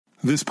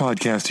This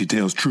podcast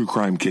details true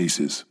crime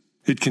cases.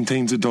 It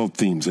contains adult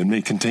themes and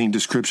may contain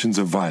descriptions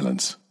of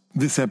violence.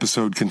 This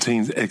episode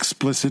contains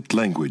explicit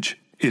language.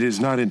 It is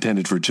not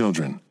intended for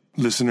children.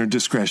 Listener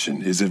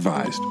discretion is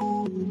advised.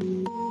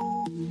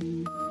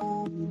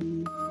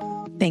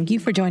 Thank you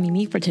for joining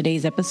me for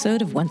today's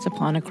episode of Once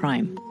Upon a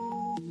Crime.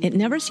 It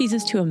never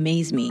ceases to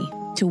amaze me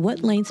to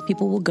what lengths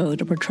people will go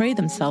to portray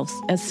themselves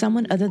as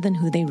someone other than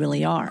who they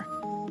really are.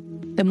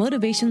 The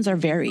motivations are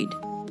varied: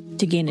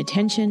 to gain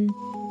attention,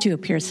 to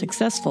appear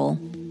successful,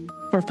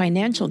 for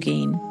financial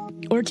gain,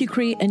 or to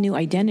create a new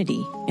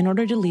identity in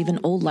order to leave an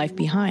old life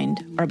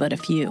behind are but a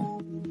few.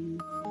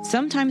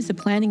 Sometimes the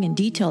planning and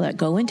detail that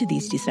go into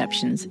these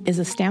deceptions is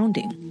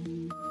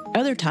astounding.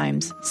 Other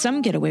times,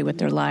 some get away with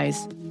their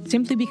lies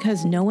simply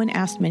because no one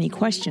asked many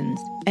questions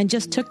and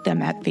just took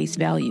them at face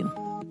value.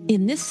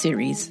 In this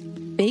series,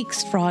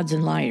 Fakes, Frauds,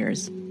 and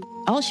Liars,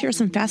 I'll share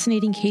some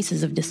fascinating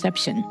cases of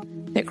deception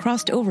that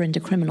crossed over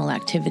into criminal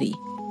activity.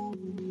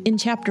 In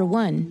Chapter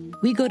 1,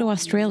 we go to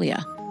Australia,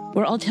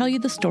 where I'll tell you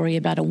the story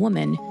about a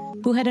woman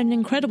who had an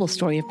incredible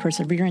story of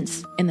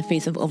perseverance in the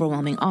face of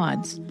overwhelming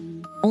odds,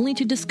 only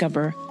to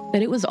discover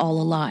that it was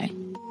all a lie.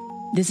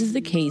 This is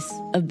the case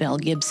of Belle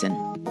Gibson.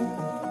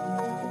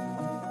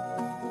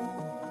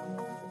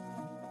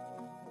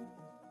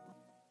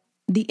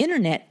 The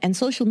internet, and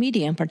social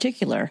media in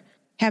particular,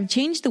 have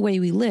changed the way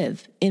we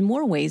live in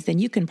more ways than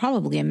you can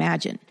probably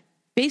imagine.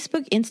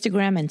 Facebook,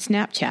 Instagram, and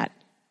Snapchat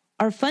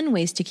are fun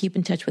ways to keep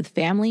in touch with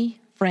family,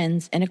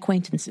 friends, and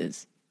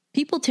acquaintances.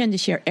 People tend to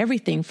share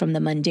everything from the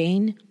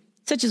mundane,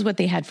 such as what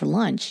they had for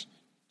lunch,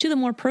 to the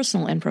more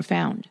personal and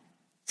profound,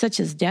 such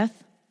as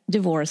death,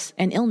 divorce,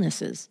 and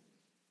illnesses.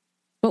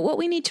 But what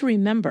we need to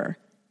remember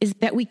is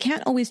that we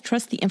can't always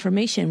trust the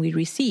information we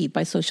receive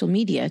by social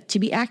media to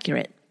be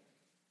accurate.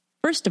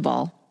 First of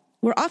all,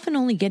 we're often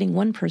only getting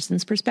one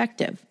person's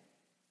perspective.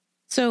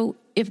 So,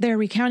 if they're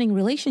recounting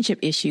relationship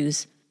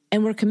issues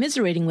and we're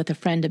commiserating with a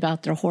friend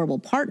about their horrible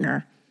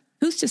partner,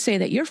 who's to say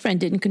that your friend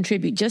didn't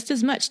contribute just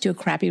as much to a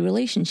crappy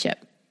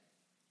relationship?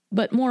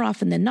 But more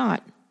often than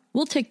not,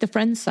 we'll take the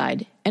friend's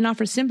side and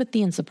offer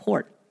sympathy and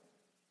support.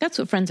 That's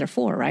what friends are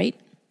for, right?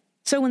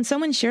 So when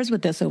someone shares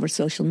with us over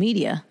social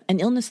media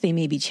an illness they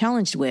may be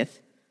challenged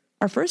with,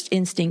 our first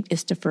instinct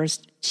is to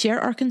first share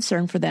our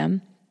concern for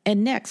them,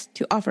 and next,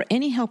 to offer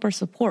any help or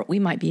support we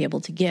might be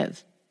able to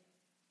give.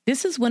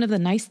 This is one of the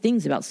nice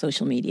things about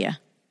social media.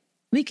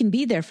 We can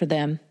be there for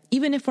them,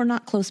 even if we're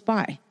not close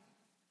by.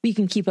 We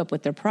can keep up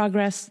with their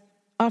progress,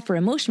 offer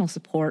emotional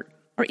support,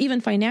 or even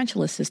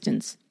financial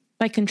assistance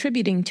by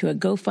contributing to a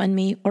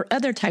GoFundMe or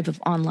other type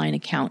of online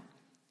account,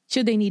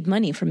 should they need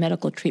money for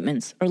medical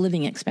treatments or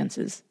living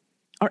expenses.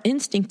 Our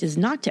instinct is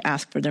not to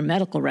ask for their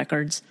medical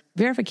records,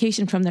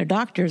 verification from their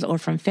doctors or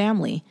from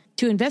family,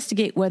 to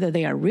investigate whether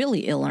they are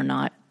really ill or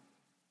not.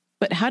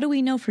 But how do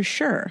we know for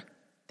sure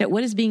that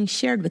what is being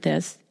shared with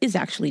us is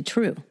actually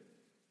true?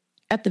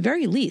 At the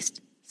very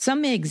least,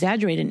 some may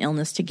exaggerate an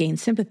illness to gain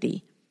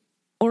sympathy,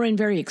 or in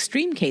very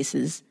extreme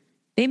cases,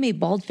 they may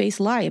bald-faced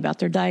lie about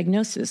their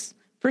diagnosis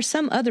for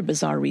some other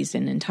bizarre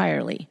reason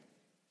entirely.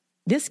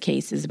 This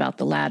case is about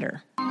the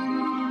latter.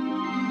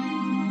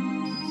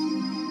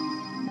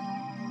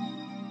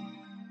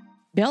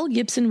 Belle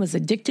Gibson was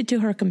addicted to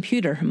her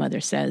computer, her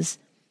mother says.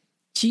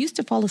 She used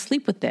to fall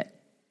asleep with it.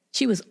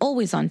 She was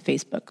always on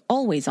Facebook,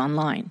 always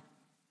online.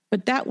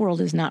 But that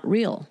world is not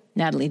real,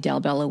 Natalie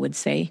Dalbello would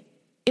say.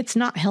 It's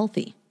not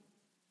healthy.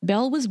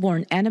 Belle was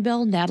born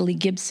Annabelle Natalie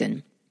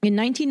Gibson in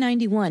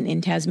 1991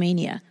 in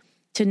Tasmania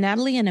to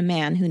Natalie and a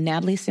man who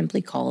Natalie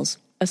simply calls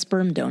a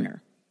sperm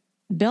donor.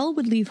 Belle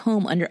would leave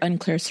home under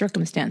unclear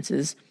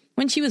circumstances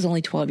when she was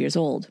only 12 years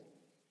old.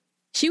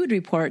 She would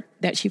report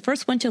that she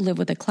first went to live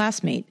with a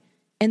classmate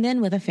and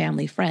then with a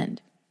family friend.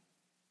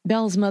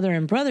 Belle's mother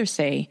and brother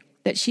say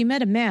that she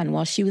met a man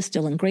while she was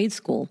still in grade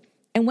school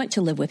and went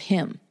to live with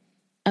him,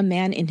 a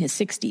man in his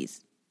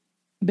 60s.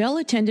 Belle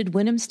attended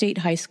Wynnum State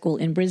High School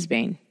in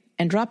Brisbane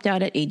and dropped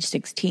out at age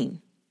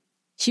 16.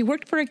 She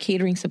worked for a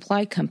catering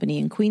supply company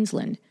in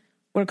Queensland,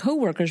 where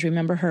co-workers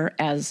remember her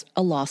as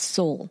a lost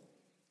soul.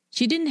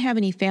 She didn't have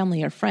any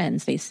family or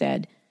friends, they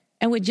said,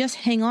 and would just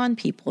hang on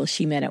people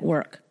she met at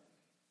work.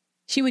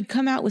 She would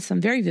come out with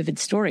some very vivid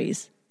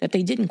stories that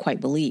they didn't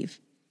quite believe.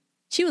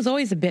 She was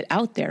always a bit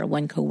out there,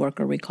 one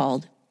co-worker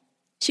recalled.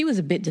 She was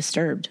a bit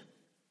disturbed.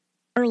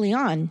 Early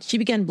on, she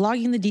began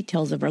blogging the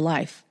details of her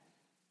life.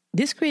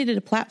 This created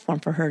a platform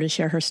for her to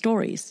share her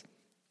stories,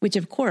 which,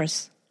 of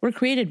course, were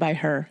created by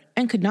her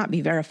and could not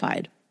be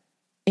verified.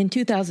 In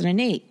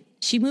 2008,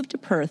 she moved to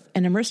Perth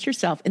and immersed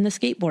herself in the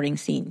skateboarding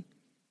scene.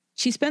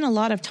 She spent a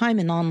lot of time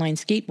in online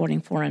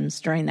skateboarding forums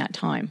during that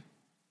time.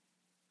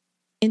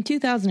 In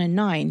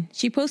 2009,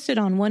 she posted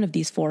on one of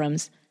these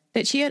forums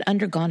that she had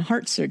undergone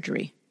heart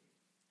surgery.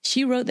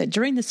 She wrote that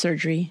during the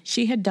surgery,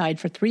 she had died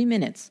for 3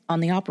 minutes on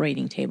the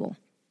operating table.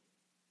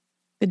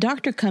 The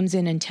doctor comes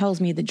in and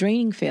tells me the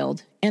draining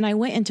failed, and I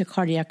went into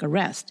cardiac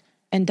arrest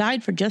and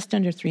died for just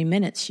under 3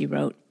 minutes, she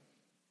wrote.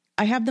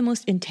 I have the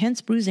most intense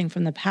bruising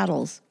from the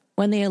paddles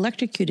when they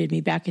electrocuted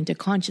me back into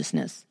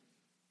consciousness.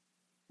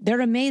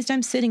 They're amazed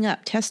I'm sitting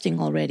up testing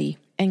already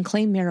and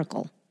claim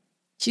miracle.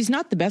 She's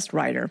not the best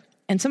writer,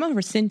 and some of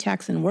her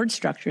syntax and word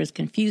structure is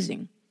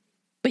confusing.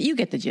 But you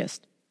get the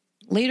gist.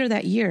 Later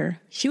that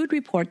year, she would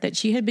report that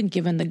she had been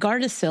given the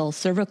Gardasil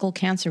cervical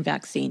cancer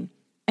vaccine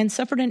and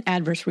suffered an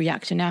adverse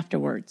reaction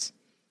afterwards.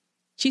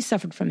 She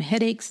suffered from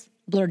headaches,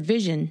 blurred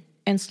vision,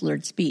 and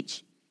slurred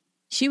speech.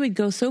 She would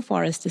go so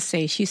far as to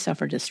say she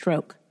suffered a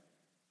stroke.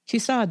 She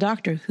saw a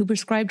doctor who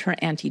prescribed her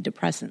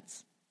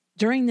antidepressants.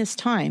 During this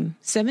time,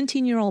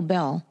 17-year-old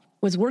Belle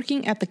was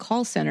working at the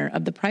call center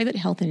of the private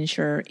health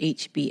insurer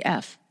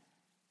HBF.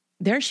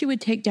 There she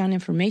would take down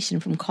information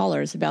from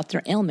callers about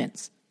their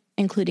ailments,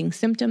 including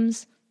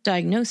symptoms,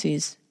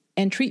 diagnoses,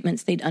 and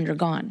treatments they'd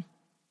undergone.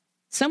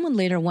 Some would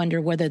later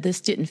wonder whether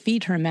this didn't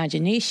feed her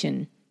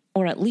imagination,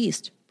 or at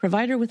least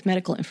provide her with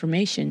medical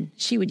information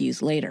she would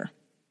use later.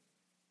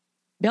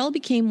 Belle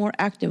became more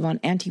active on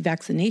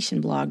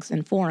anti-vaccination blogs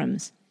and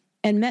forums,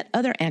 and met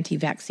other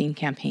anti-vaccine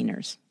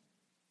campaigners.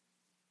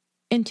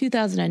 In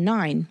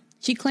 2009,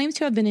 she claims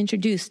to have been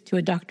introduced to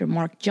a Dr.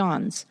 Mark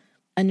Johns,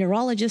 a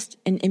neurologist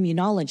and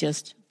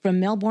immunologist from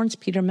Melbourne's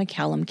Peter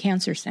MacCallum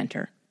Cancer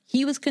Centre.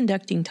 He was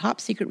conducting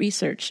top-secret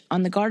research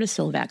on the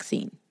Gardasil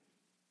vaccine.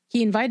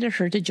 He invited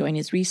her to join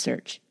his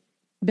research.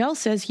 Belle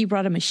says he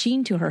brought a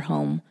machine to her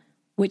home,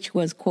 which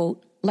was,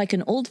 quote, like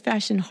an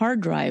old-fashioned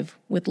hard drive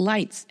with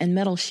lights and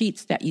metal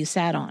sheets that you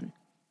sat on.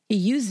 He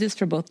used this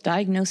for both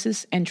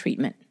diagnosis and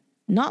treatment.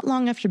 Not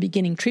long after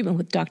beginning treatment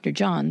with Dr.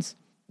 Johns,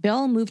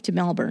 Belle moved to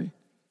Melbourne.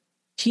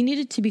 She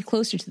needed to be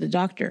closer to the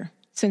doctor,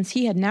 since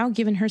he had now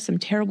given her some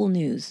terrible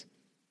news.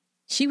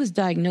 She was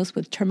diagnosed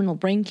with terminal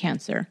brain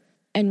cancer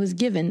and was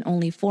given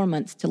only 4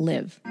 months to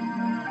live.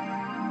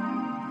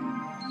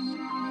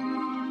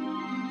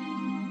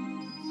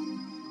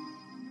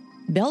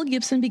 Belle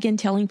Gibson began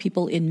telling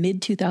people in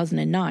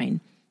mid-2009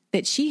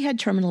 that she had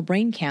terminal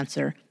brain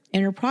cancer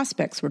and her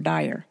prospects were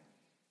dire.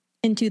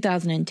 In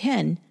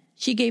 2010,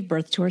 she gave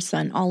birth to her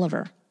son,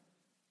 Oliver.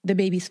 The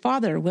baby's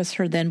father was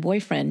her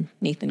then-boyfriend,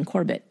 Nathan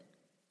Corbett.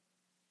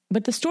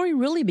 But the story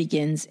really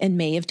begins in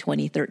May of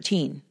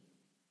 2013.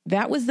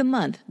 That was the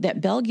month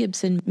that Belle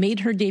Gibson made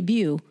her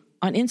debut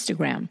on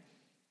Instagram,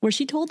 where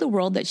she told the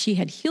world that she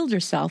had healed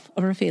herself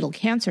of her fatal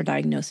cancer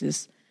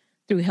diagnosis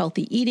through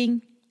healthy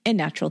eating and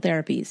natural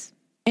therapies.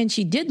 And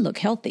she did look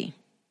healthy.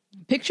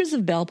 Pictures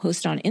of Belle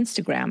posted on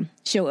Instagram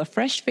show a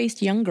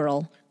fresh-faced young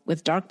girl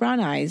with dark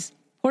brown eyes,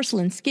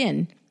 porcelain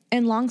skin,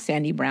 and long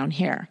sandy brown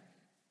hair.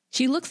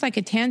 She looks like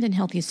a tanned and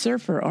healthy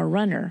surfer or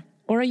runner,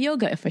 or a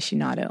yoga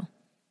aficionado.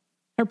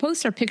 Her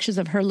posts are pictures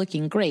of her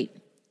looking great,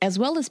 as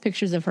well as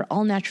pictures of her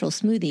all-natural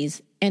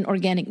smoothies and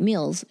organic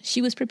meals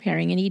she was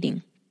preparing and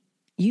eating.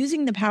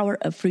 Using the power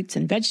of fruits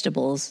and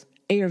vegetables,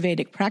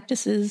 Ayurvedic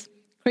practices,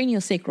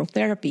 craniosacral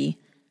therapy,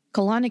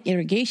 colonic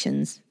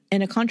irrigations,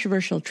 and a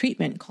controversial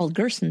treatment called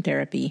Gerson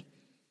therapy,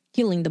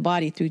 healing the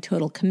body through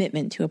total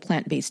commitment to a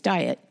plant-based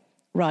diet,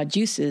 raw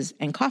juices,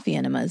 and coffee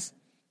enemas,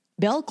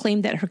 Belle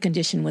claimed that her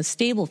condition was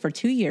stable for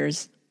 2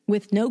 years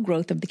with no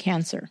growth of the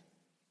cancer.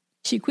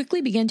 She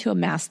quickly began to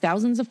amass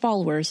thousands of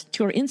followers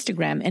to her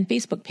Instagram and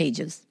Facebook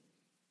pages.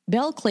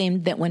 Belle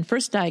claimed that when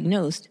first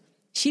diagnosed,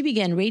 she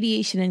began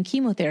radiation and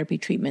chemotherapy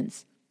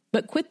treatments,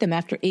 but quit them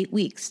after 8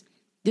 weeks,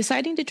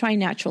 deciding to try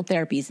natural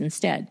therapies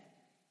instead.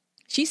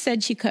 She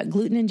said she cut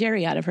gluten and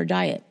dairy out of her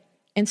diet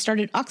and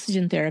started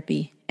oxygen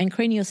therapy and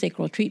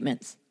craniosacral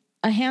treatments,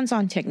 a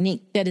hands-on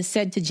technique that is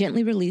said to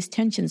gently release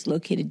tensions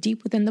located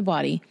deep within the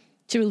body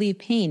to relieve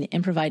pain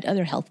and provide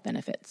other health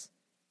benefits.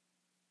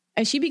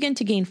 As she began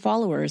to gain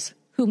followers,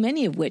 who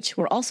many of which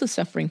were also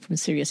suffering from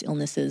serious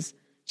illnesses,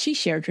 she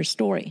shared her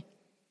story.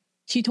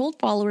 She told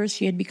followers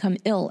she had become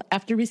ill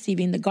after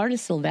receiving the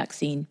Gardasil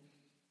vaccine,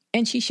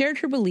 and she shared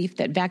her belief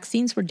that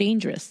vaccines were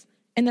dangerous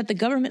and that the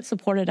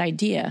government-supported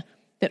idea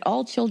that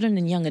all children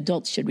and young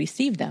adults should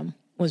receive them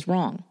was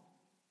wrong.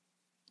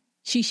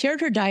 She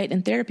shared her diet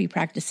and therapy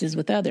practices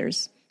with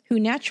others, who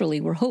naturally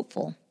were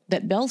hopeful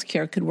that Belle's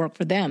care could work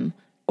for them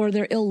or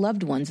their ill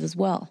loved ones as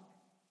well.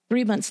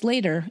 3 months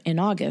later, in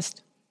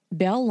August,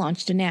 Belle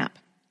launched an app.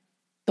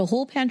 The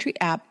Whole Pantry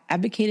app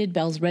advocated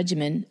Belle's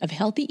regimen of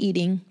healthy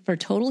eating for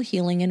total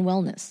healing and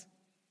wellness.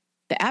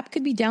 The app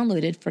could be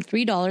downloaded for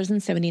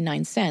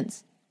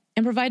 $3.79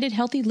 and provided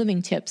healthy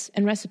living tips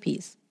and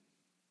recipes.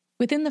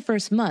 Within the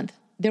first month,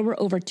 there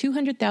were over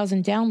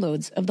 200,000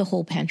 downloads of the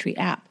Whole Pantry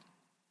app.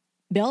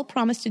 Belle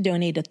promised to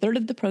donate a third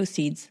of the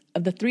proceeds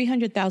of the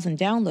 300,000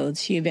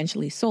 downloads she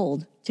eventually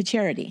sold to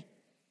charity.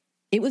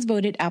 It was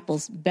voted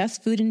Apple's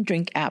best food and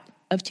drink app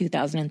of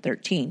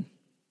 2013.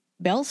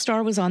 Belle's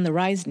star was on the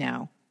rise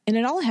now, and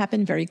it all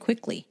happened very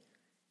quickly.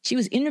 She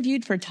was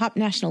interviewed for top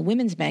national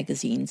women's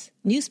magazines,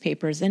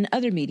 newspapers, and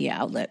other media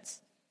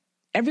outlets.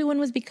 Everyone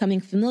was becoming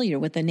familiar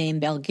with the name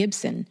Belle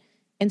Gibson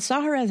and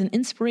saw her as an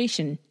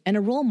inspiration and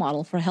a role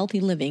model for healthy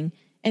living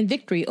and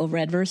victory over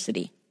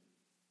adversity.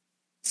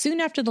 Soon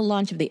after the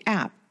launch of the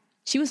app,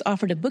 she was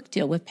offered a book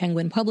deal with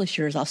Penguin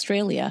Publishers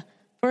Australia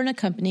for an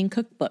accompanying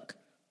cookbook.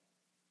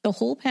 The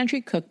Whole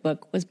Pantry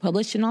cookbook was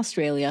published in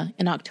Australia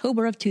in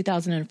October of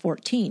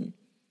 2014.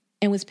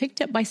 and was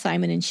picked up by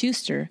Simon &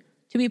 Schuster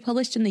to be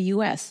published in the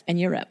US and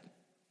Europe.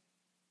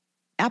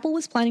 Apple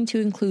was planning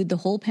to include the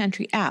Whole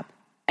Pantry app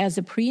as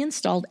a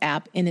pre-installed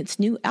app in its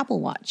new Apple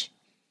Watch.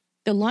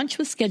 The launch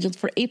was scheduled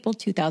for April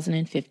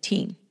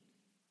 2015.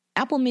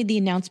 Apple made the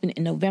announcement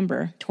in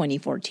November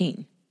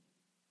 2014.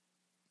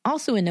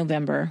 Also in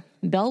November,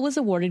 Belle was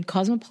awarded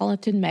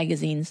Cosmopolitan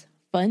Magazine's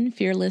Fun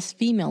Fearless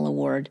Female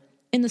Award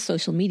in the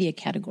social media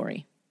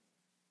category.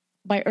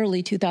 By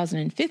early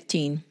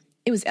 2015,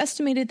 it was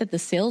estimated that the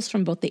sales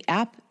from both the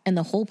app and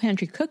the Whole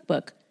Pantry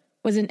cookbook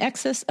was in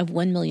excess of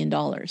 $1 million.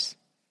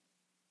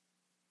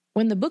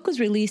 When the book was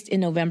released in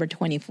November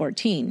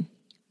 2014,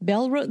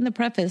 Belle wrote in the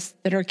preface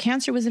that her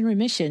cancer was in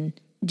remission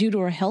due to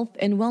her health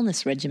and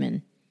wellness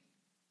regimen.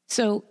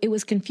 So it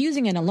was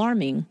confusing and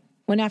alarming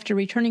when, after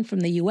returning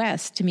from the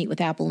U.S. to meet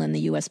with Apple and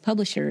the U.S.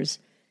 publishers,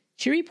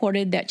 she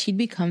reported that she'd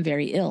become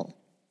very ill.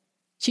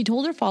 She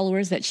told her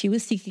followers that she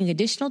was seeking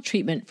additional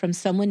treatment from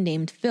someone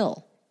named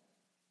Phil.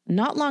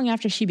 Not long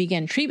after she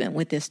began treatment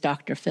with this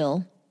Dr.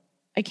 Phil,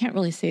 I can't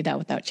really say that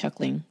without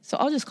chuckling, so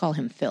I'll just call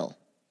him Phil.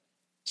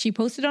 She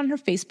posted on her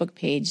Facebook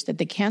page that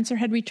the cancer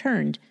had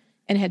returned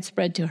and had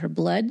spread to her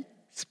blood,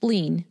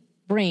 spleen,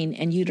 brain,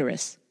 and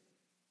uterus.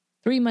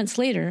 3 months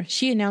later,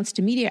 she announced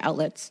to media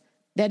outlets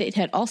that it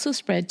had also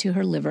spread to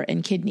her liver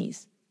and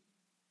kidneys.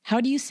 "How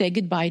do you say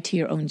goodbye to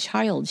your own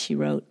child?" she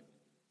wrote.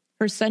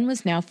 Her son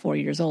was now 4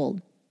 years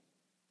old.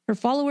 Her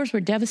followers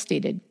were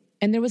devastated,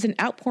 and there was an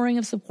outpouring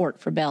of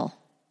support for Belle.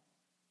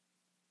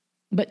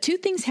 But two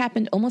things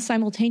happened almost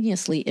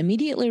simultaneously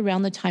immediately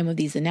around the time of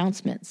these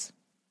announcements.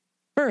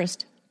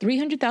 First,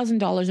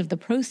 $300,000 of the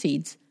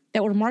proceeds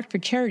that were marked for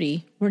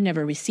charity were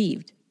never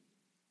received.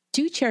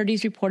 Two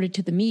charities reported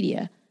to the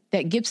media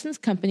that Gibson's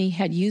company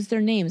had used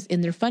their names in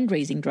their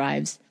fundraising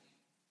drives,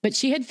 but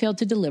she had failed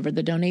to deliver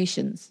the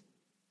donations.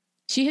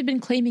 She had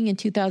been claiming in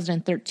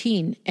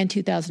 2013 and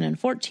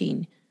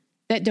 2014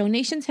 that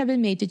donations had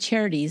been made to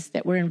charities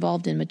that were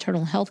involved in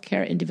maternal health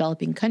care in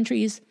developing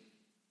countries,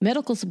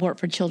 medical support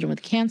for children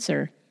with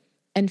cancer,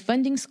 and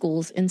funding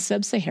schools in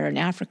sub-Saharan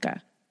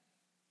Africa.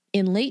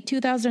 In late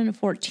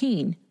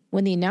 2014,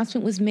 when the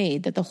announcement was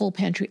made that the Whole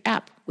Pantry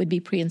app would be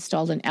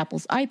pre-installed on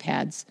Apple's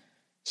iPads,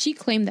 she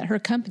claimed that her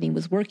company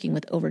was working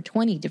with over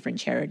 20 different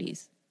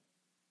charities.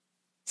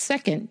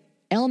 Second,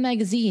 Elle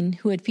magazine,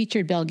 who had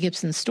featured Belle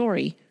Gibson's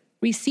story,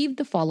 received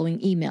the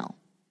following email.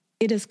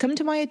 "It has come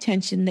to my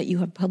attention that you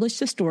have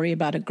published a story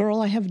about a girl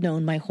I have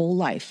known my whole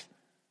life.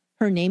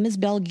 Her name is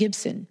Belle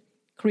Gibson,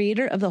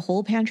 creator of the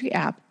Whole Pantry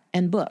app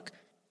and book,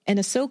 and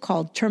a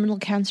so-called terminal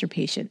cancer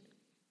patient.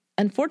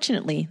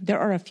 Unfortunately, there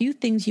are a few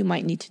things you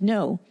might need to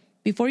know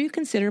before you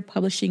consider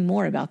publishing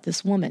more about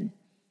this woman.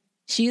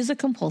 She is a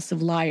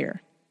compulsive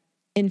liar.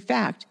 In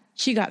fact,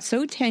 she got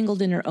so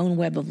tangled in her own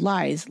web of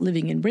lies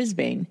living in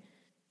Brisbane,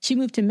 she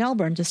moved to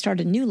Melbourne to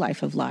start a new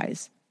life of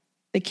lies.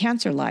 The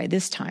cancer lie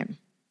this time.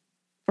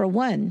 For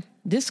one,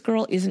 this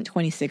girl isn't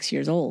 26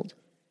 years old.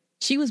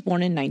 She was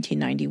born in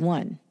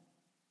 1991.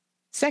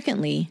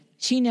 Secondly,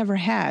 she never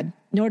had,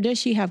 nor does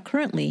she have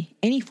currently,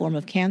 any form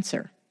of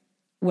cancer.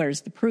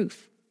 Where's the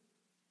proof?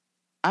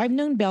 I've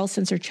known Belle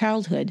since her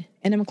childhood,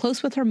 and am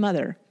close with her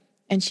mother,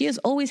 and she has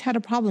always had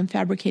a problem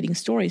fabricating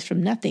stories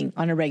from nothing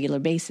on a regular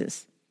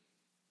basis.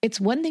 It's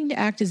one thing to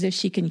act as if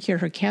she can cure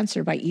her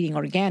cancer by eating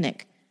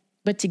organic,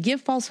 but to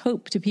give false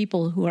hope to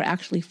people who are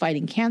actually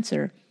fighting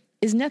cancer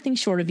is nothing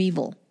short of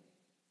evil.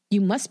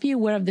 You must be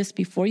aware of this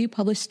before you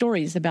publish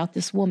stories about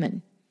this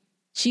woman.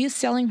 She is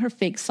selling her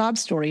fake sob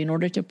story in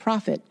order to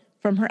profit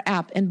from her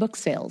app and book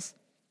sales.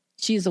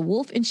 She is a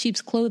wolf in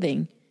sheep's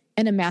clothing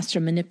and a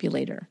master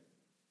manipulator."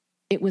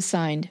 It was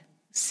signed,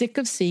 "Sick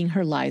of seeing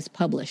her lies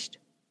published."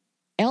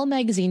 Elle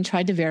magazine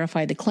tried to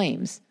verify the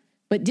claims,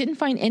 but didn't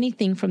find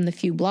anything from the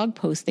few blog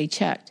posts they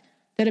checked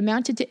that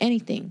amounted to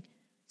anything,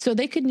 so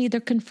they could neither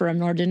confirm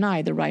nor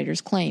deny the writer's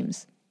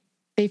claims.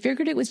 They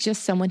figured it was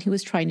just someone who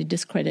was trying to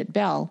discredit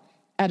Belle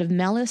out of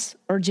malice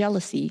or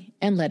jealousy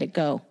and let it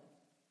go.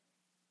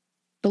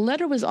 The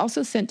letter was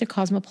also sent to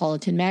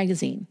Cosmopolitan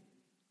magazine,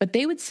 but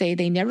they would say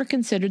they never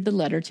considered the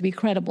letter to be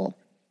credible.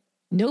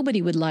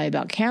 Nobody would lie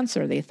about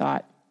cancer, they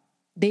thought.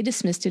 They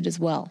dismissed it as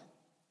well.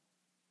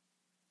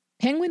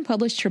 Penguin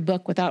published her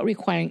book without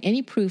requiring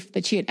any proof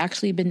that she had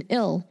actually been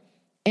ill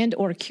and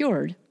or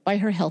cured by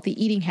her healthy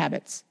eating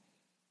habits.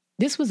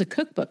 This was a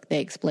cookbook, they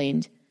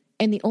explained,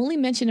 and the only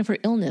mention of her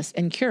illness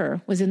and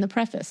cure was in the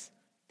preface.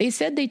 They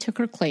said they took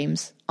her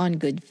claims on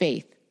good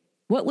faith.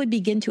 What would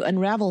begin to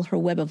unravel her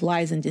web of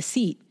lies and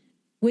deceit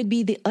would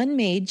be the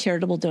unmade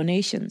charitable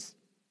donations.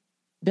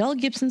 Belle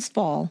Gibson's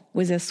fall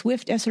was as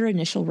swift as her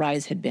initial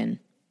rise had been.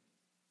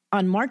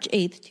 On March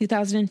 8,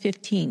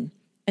 2015,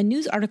 a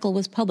news article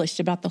was published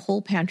about the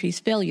Whole Pantry's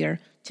failure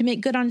to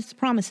make good on its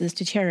promises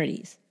to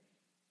charities.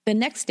 The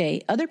next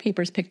day, other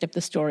papers picked up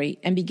the story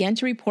and began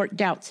to report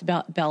doubts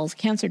about Belle's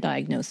cancer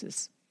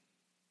diagnosis.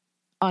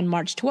 On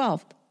March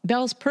 12th,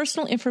 Belle's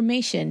personal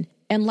information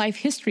and life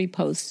history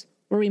posts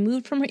were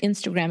removed from her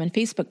Instagram and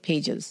Facebook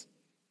pages.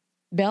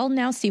 Belle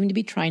now seemed to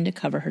be trying to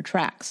cover her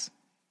tracks.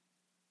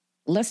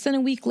 Less than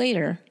a week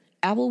later,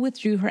 Apple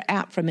withdrew her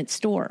app from its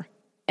store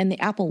and the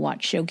Apple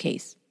Watch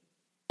showcase.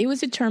 It was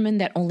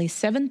determined that only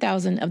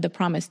 7,000 of the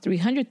promised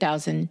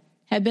 300,000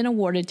 had been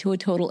awarded to a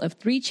total of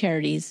 3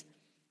 charities,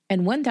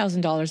 and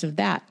 $1,000 of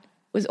that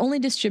was only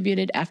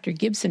distributed after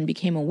Gibson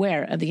became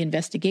aware of the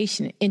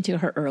investigation into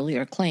her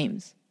earlier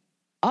claims.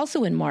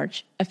 Also in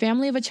March, a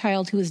family of a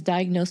child who was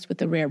diagnosed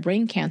with a rare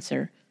brain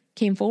cancer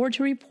came forward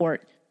to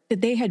report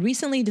that they had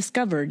recently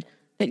discovered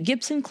that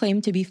Gibson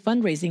claimed to be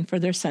fundraising for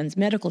their son's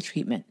medical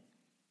treatment.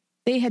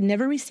 They had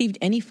never received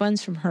any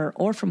funds from her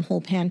or from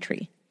Whole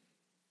Pantry.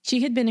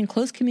 She had been in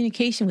close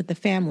communication with the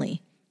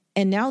family,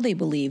 and now they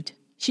believed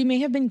she may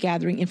have been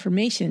gathering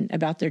information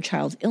about their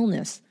child's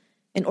illness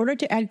in order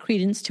to add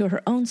credence to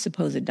her own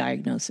supposed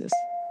diagnosis.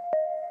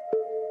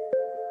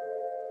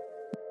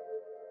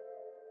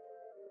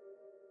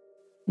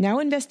 Now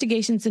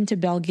investigations into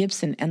Belle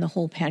Gibson and the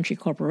Whole Pantry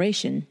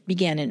Corporation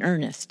began in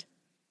earnest.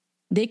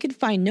 They could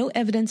find no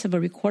evidence of a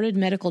recorded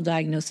medical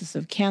diagnosis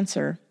of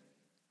cancer,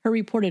 her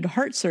reported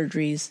heart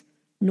surgeries,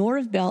 nor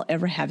of Belle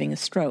ever having a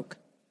stroke.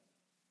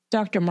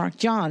 Dr. Mark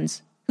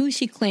Johns, who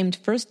she claimed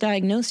first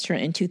diagnosed her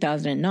in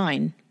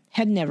 2009,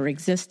 had never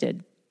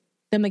existed.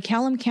 The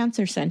McCallum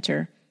Cancer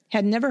Center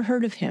had never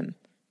heard of him,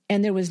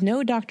 and there was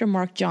no Dr.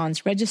 Mark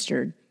Johns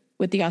registered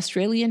with the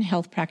Australian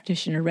Health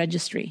Practitioner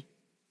Registry.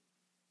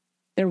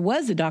 There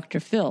was a Dr.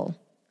 Phil,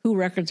 who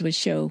records would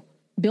show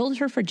billed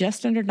her for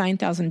just under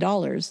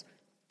 $9,000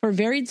 for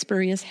varied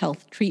spurious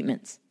health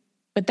treatments,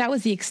 but that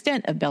was the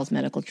extent of Belle's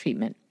medical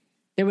treatment.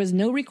 There was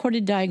no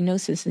recorded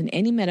diagnosis in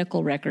any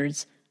medical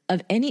records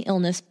of any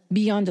illness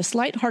beyond a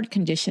slight heart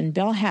condition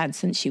Belle had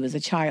since she was a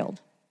child.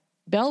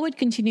 Belle would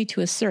continue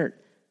to assert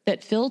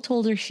that Phil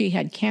told her she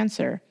had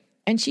cancer,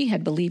 and she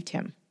had believed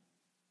him.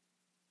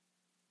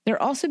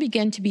 There also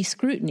began to be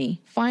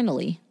scrutiny,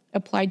 finally,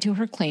 applied to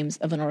her claims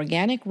of an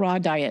organic raw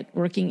diet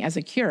working as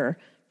a cure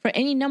for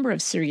any number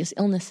of serious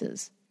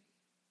illnesses.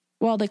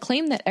 While the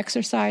claim that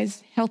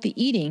exercise, healthy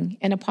eating,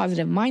 and a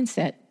positive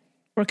mindset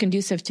were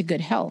conducive to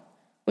good health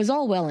was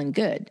all well and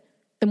good,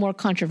 the more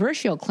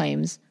controversial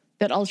claims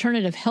that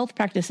alternative health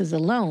practices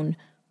alone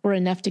were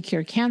enough to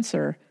cure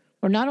cancer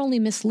were not only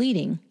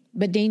misleading,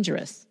 but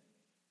dangerous.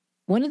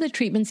 One of the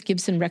treatments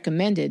Gibson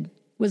recommended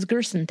was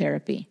Gerson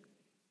therapy.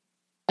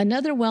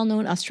 Another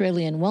well-known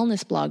Australian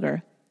wellness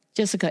blogger,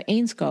 Jessica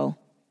Ainscough,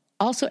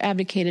 also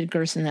advocated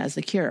Gerson as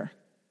the cure.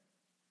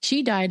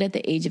 She died at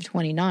the age of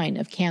 29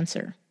 of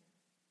cancer.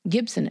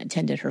 Gibson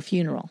attended her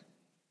funeral.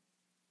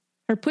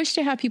 Her push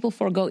to have people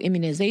forego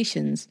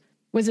immunizations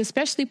was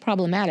especially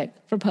problematic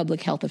for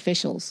public health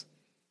officials.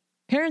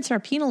 Parents are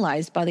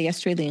penalized by the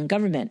Australian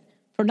government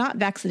for not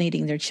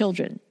vaccinating their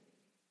children.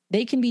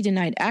 They can be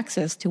denied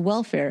access to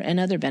welfare and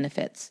other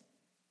benefits.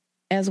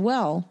 As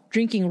well,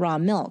 drinking raw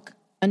milk,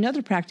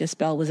 another practice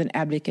Belle was an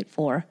advocate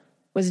for,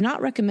 was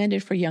not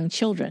recommended for young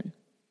children.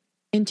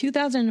 In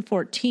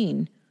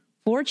 2014,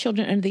 4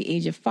 children under the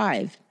age of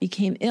 5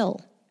 became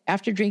ill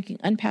after drinking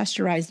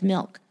unpasteurized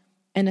milk,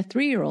 and a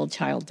 3-year-old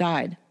child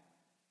died.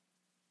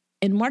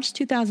 In March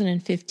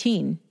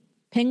 2015,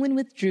 Penguin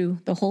withdrew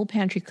the Whole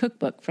Pantry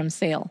cookbook from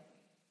sale.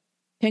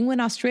 Penguin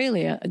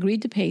Australia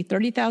agreed to pay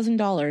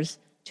 $30,000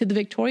 to the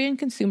Victorian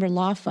Consumer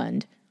Law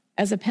Fund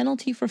as a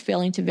penalty for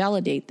failing to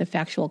validate the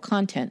factual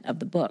content of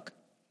the book.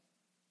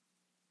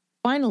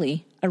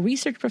 Finally, a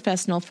research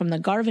professional from the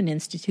Garvan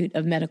Institute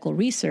of Medical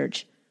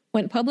Research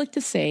went public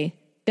to say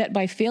that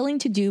by failing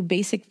to do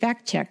basic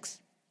fact checks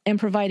and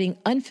providing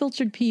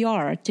unfiltered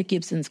PR to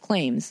Gibson's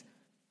claims,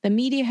 the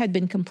media had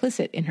been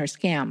complicit in her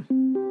scam.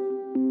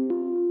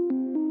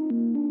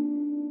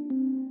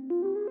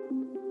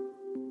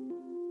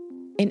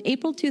 In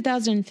April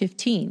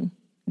 2015,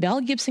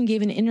 Belle Gibson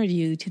gave an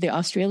interview to the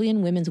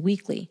Australian Women's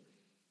Weekly.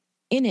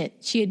 In it,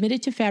 she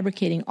admitted to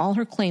fabricating all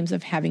her claims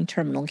of having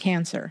terminal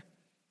cancer.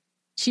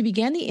 She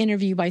began the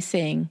interview by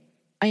saying,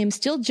 "I am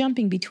still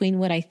jumping between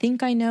what I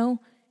think I know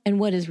and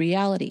what is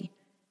reality.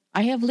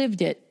 I have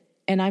lived it,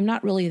 and I'm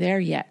not really there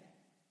yet."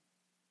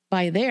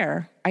 By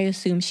there, I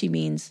assume she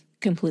means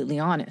completely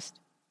honest.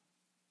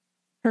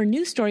 Her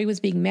news story was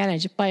being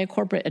managed by a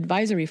corporate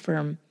advisory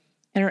firm,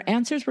 and her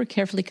answers were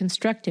carefully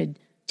constructed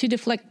to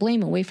deflect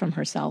blame away from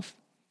herself.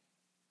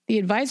 The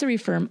advisory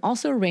firm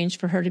also arranged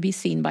for her to be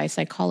seen by a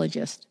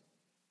psychologist.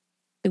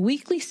 The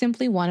Weekly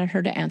simply wanted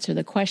her to answer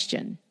the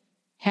question,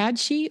 had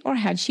she or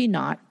had she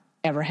not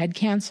ever had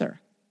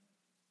cancer?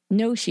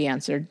 No, she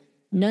answered,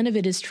 none of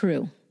it is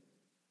true.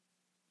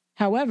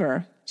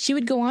 However, she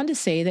would go on to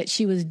say that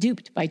she was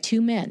duped by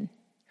 2 men,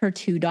 her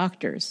 2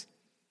 doctors,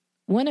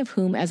 one of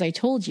whom, as I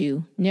told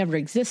you, never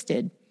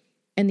existed,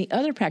 and the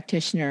other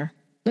practitioner,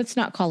 let's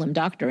not call him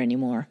doctor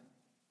anymore,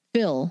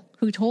 Phil,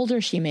 who told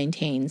her, she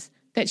maintains,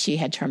 that she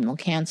had terminal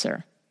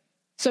cancer.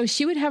 So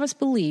she would have us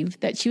believe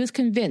that she was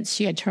convinced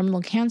she had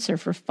terminal cancer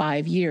for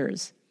 5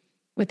 years,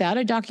 without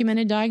a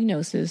documented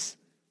diagnosis,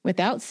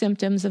 without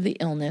symptoms of the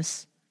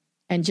illness,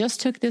 and just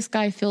took this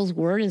guy Phil's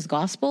word as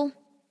gospel?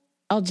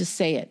 I'll just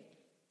say it.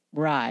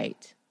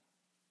 Right.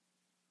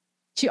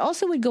 She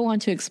also would go on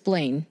to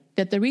explain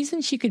that the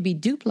reason she could be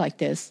duped like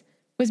this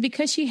was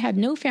because she had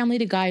no family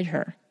to guide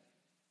her.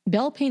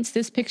 Belle paints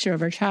this picture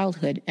of her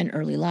childhood and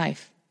early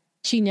life.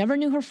 She never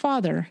knew her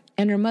father,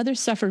 and her mother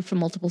suffered from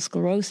multiple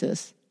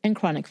sclerosis and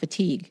chronic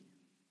fatigue.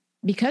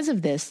 Because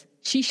of this,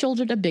 she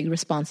shouldered a big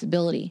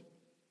responsibility.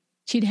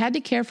 She'd had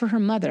to care for her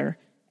mother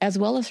as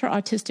well as her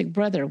autistic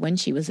brother when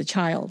she was a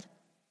child.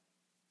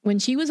 When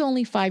she was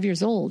only 5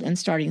 years old and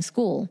starting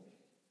school,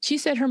 she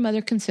said her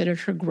mother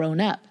considered her grown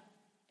up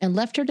and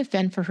left her to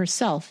fend for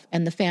herself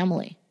and the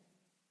family.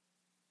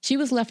 She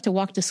was left to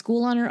walk to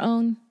school on her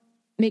own,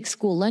 make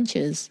school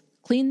lunches,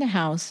 clean the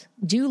house,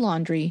 do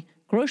laundry,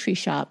 grocery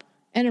shop,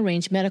 and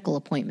arrange medical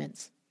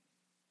appointments.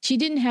 She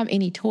didn't have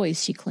any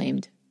toys, she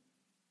claimed.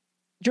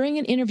 During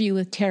an interview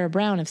with Tara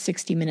Brown of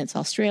 60 Minutes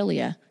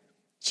Australia,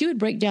 she would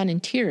break down in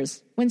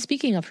tears when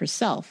speaking of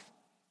herself,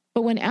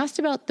 but when asked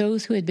about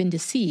those who had been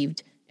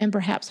deceived and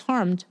perhaps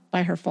harmed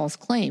by her false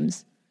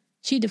claims,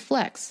 she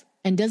deflects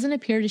and doesn't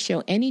appear to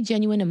show any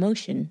genuine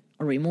emotion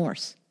or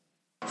remorse.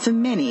 For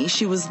many,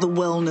 she was the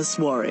wellness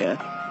warrior.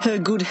 Her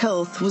good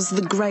health was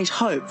the great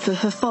hope for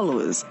her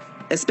followers,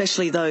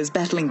 especially those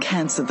battling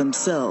cancer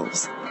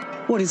themselves.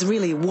 What is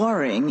really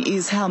worrying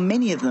is how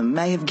many of them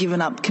may have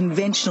given up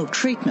conventional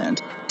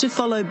treatment to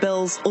follow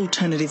Belle's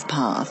alternative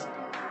path.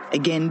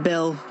 Again,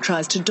 Belle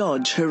tries to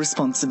dodge her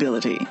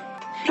responsibility.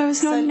 I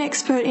was not an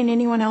expert in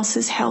anyone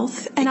else's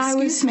health, and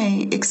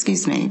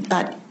Excuse me,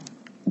 but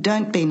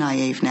don't be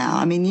naive now.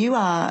 I mean, you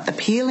are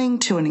appealing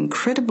to an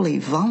incredibly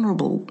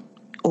vulnerable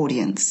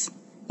audience,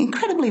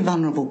 incredibly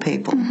vulnerable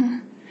people. Mm-hmm.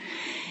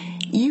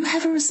 You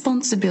have a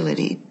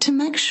responsibility to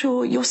make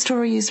sure your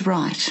story is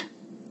right.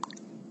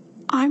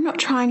 I'm not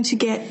trying to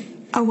get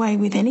away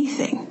with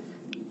anything.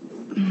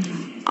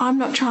 I'm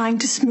not trying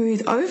to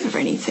smooth over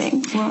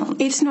anything. Well,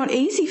 it's not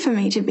easy for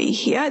me to be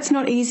here. It's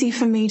not easy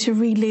for me to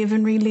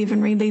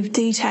relive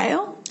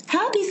detail.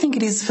 How do you think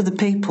it is for the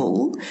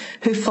people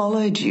who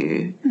followed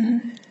you,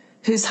 mm-hmm.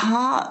 whose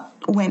heart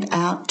went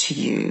out to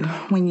you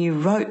when you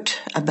wrote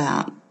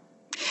about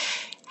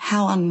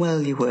how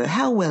unwell you were,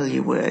 how well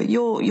you were,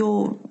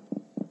 your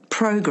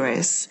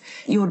progress,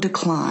 your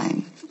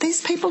decline?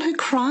 These people who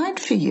cried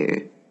for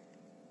you.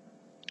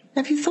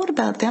 Have you thought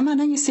about them? I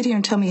know you sit here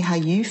and tell me how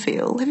you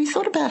feel. Have you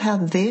thought about how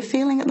they're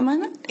feeling at the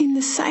moment? In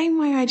the same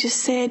way I just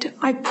said,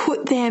 I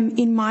put them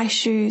in my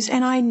shoes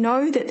and I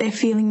know that they're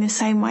feeling the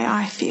same way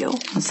I feel.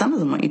 Well, some of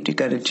them want you to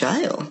go to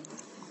jail.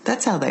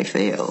 That's how they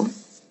feel.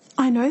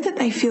 I know that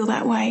they feel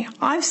that way.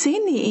 I've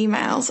seen the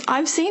emails.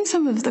 I've seen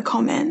some of the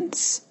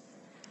comments.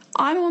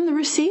 I'm on the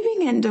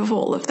receiving end of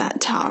all of that,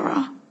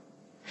 Tara.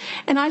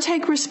 And I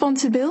take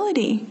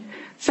responsibility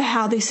for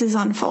how this is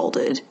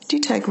unfolded. Do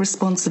you take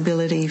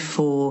responsibility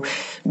for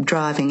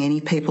driving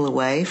any people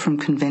away from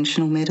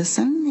conventional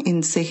medicine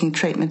in seeking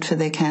treatment for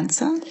their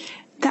cancer?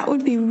 That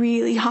would be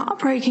really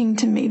heartbreaking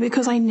to me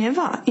because I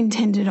never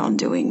intended on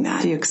doing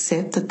that. Do you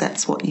accept that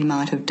that's what you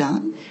might have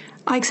done?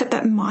 I accept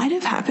that might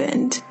have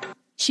happened.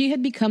 She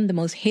had become the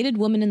most hated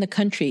woman in the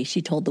country,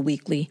 she told The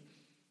Weekly.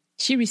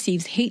 She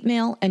receives hate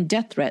mail and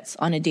death threats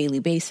on a daily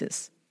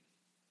basis.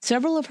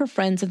 Several of her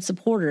friends and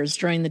supporters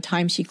during the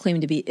time she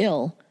claimed to be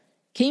ill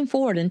came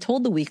forward and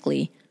told The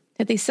Weekly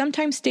that they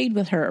sometimes stayed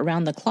with her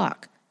around the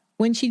clock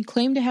when she'd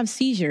claimed to have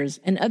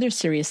seizures and other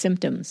serious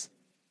symptoms.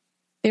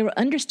 They were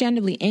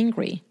understandably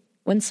angry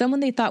when someone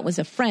they thought was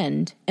a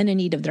friend and in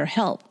need of their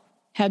help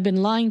had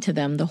been lying to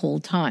them the whole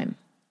time.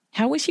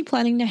 How was she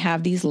planning to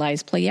have these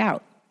lies play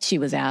out? She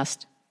was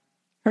asked.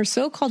 Her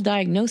so-called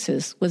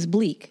diagnosis was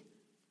bleak.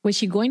 Was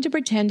she going to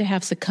pretend to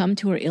have succumbed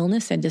to her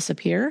illness and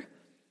disappear?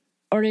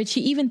 Or did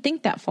she even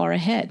think that far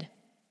ahead?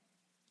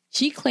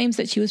 She claims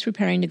that she was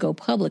preparing to go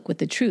public with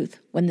the truth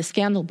when the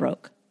scandal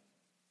broke.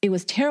 It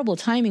was terrible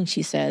timing,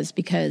 she says,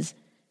 because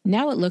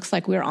now it looks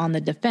like we're on the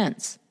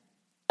defense.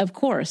 Of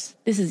course,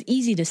 this is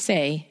easy to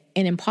say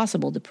and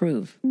impossible to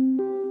prove.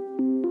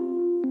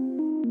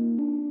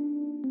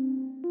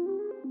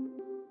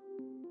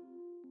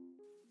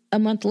 A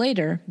month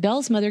later,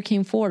 Belle's mother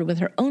came forward with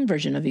her own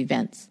version of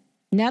events.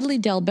 Natalie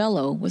Del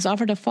Bello was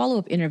offered a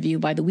follow-up interview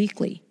by The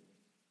Weekly.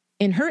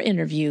 In her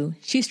interview,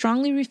 she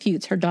strongly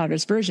refutes her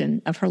daughter's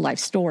version of her life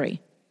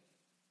story.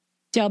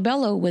 Del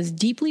Bello was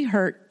deeply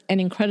hurt and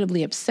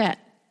incredibly upset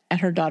at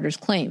her daughter's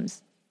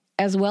claims,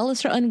 as well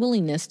as her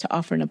unwillingness to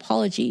offer an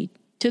apology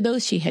to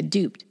those she had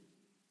duped.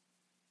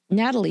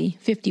 Natalie,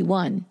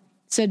 51,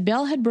 said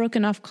Belle had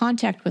broken off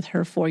contact with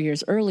her 4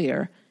 years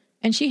earlier,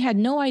 and she had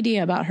no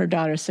idea about her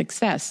daughter's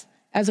success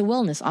as a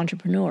wellness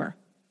entrepreneur.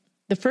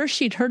 The first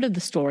she'd heard of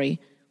the story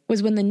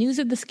was when the news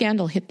of the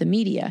scandal hit the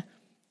media,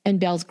 and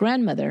Belle's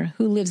grandmother,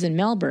 who lives in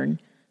Melbourne,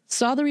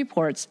 saw the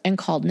reports and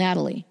called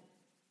Natalie.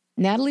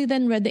 Natalie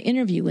then read the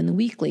interview in The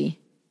Weekly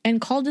and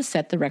called to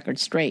set the record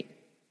straight.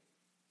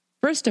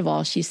 First of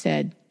all, she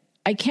said,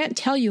 "I can't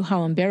tell you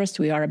how embarrassed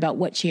we are about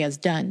what she has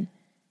done,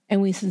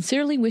 and we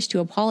sincerely wish to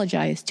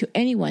apologize to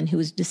anyone who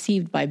was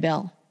deceived by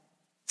Belle.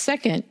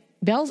 Second,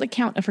 Belle's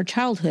account of her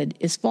childhood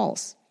is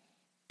false.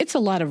 It's a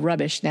lot of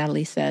rubbish,"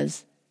 Natalie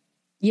says.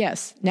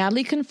 Yes,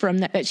 Natalie confirmed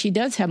that she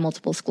does have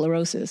multiple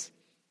sclerosis,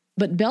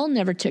 but Belle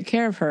never took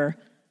care of her,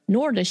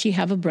 nor does she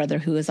have a brother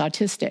who is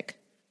autistic.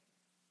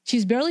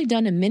 She's barely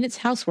done a minute's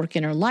housework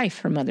in her life,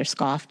 her mother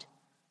scoffed.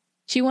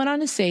 She went on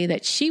to say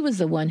that she was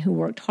the one who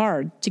worked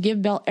hard to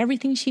give Belle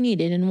everything she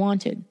needed and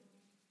wanted.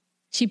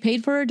 She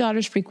paid for her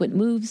daughter's frequent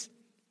moves,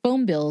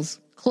 phone bills,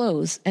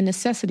 clothes, and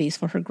necessities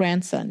for her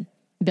grandson,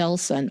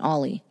 Belle's son,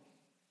 Ollie.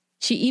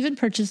 She even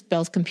purchased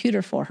Belle's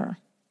computer for her.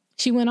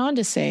 She went on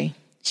to say,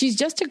 "She's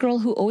just a girl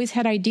who always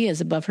had ideas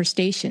above her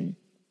station.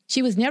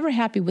 She was never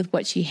happy with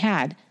what she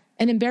had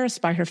and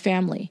embarrassed by her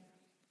family.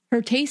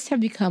 Her tastes have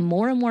become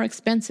more and more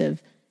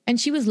expensive, and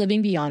she was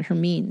living beyond her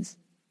means.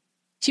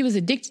 She was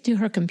addicted to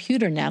her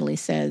computer," Natalie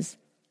says,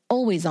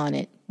 "always on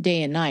it,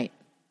 day and night."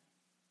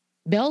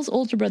 Belle's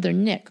older brother,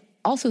 Nick,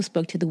 also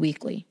spoke to the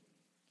Weekly.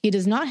 He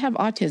does not have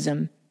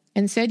autism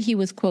and said he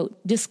was, quote,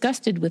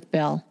 "disgusted with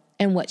Belle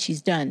and what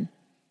she's done.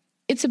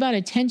 It's about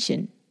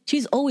attention.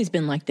 She's always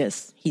been like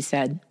this," he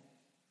said.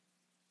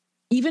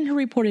 Even her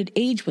reported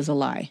age was a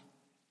lie.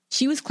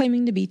 She was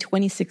claiming to be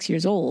 26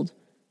 years old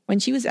when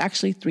she was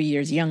actually 3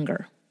 years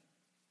younger.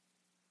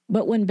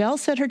 But when Belle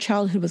said her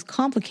childhood was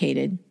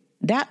complicated,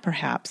 that,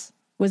 perhaps,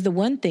 was the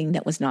one thing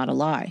that was not a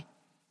lie.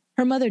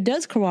 Her mother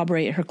does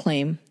corroborate her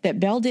claim that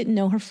Belle didn't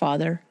know her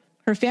father,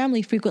 her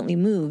family frequently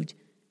moved,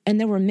 and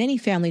there were many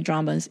family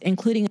dramas,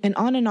 including an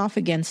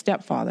on-and-off-again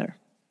stepfather.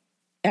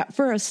 At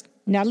first,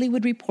 Natalie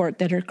would report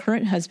that her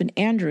current husband,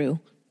 Andrew,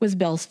 was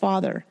Belle's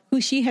father,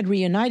 who she had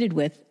reunited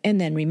with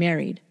and then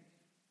remarried.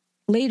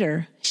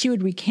 Later, she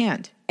would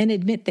recant and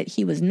admit that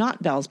he was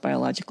not Belle's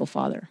biological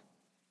father.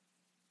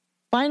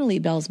 Finally,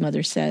 Belle's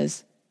mother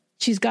says,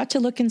 she's got to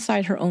look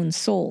inside her own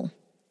soul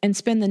and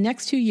spend the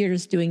next 2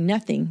 years doing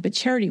nothing but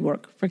charity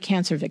work for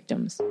cancer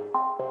victims.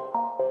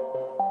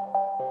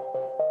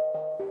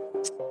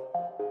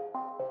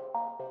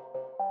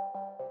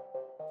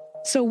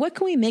 So what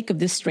can we make of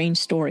this strange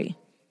story?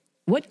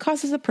 What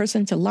causes a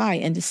person to lie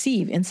and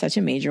deceive in such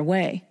a major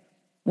way?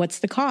 What's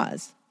the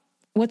cause?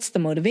 What's the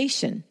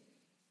motivation?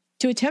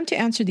 To attempt to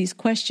answer these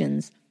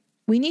questions,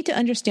 we need to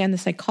understand the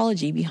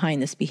psychology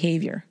behind this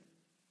behavior.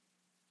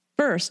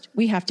 First,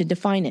 we have to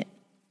define it.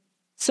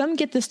 Some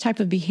get this type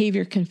of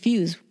behavior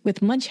confused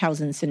with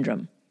Munchausen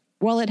syndrome.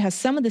 While it has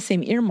some of the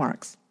same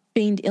earmarks,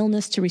 feigned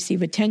illness to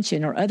receive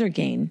attention or other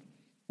gain,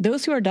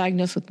 those who are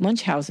diagnosed with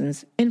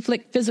Munchausen's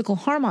inflict physical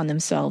harm on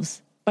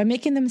themselves by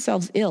making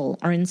themselves ill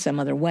or in some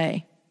other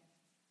way.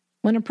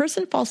 When a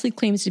person falsely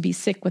claims to be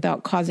sick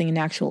without causing an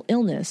actual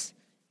illness,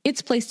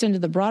 it's placed under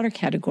the broader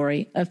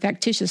category of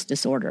factitious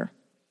disorder.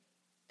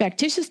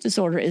 Factitious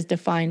disorder is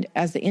defined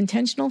as the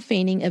intentional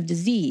feigning of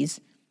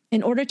disease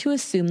in order to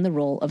assume the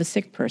role of a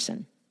sick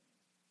person.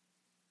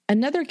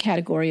 Another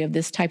category of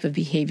this type of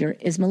behavior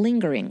is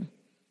malingering.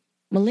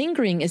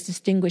 Malingering is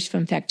distinguished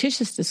from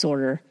factitious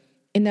disorder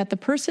in that the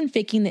person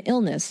faking the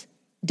illness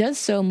does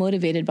so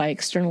motivated by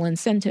external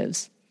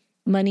incentives,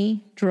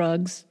 money,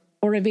 drugs,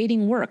 or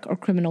evading work or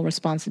criminal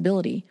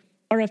responsibility,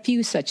 are a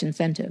few such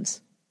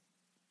incentives.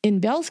 In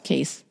Belle's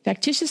case,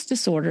 factitious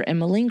disorder and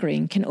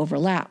malingering can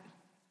overlap.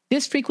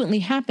 This frequently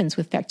happens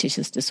with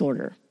factitious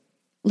disorder.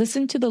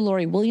 Listen to the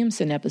Lori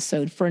Williamson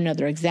episode for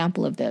another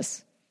example of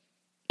this.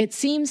 It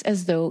seems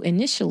as though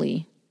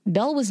initially,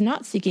 Belle was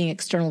not seeking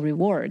external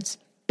rewards,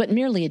 but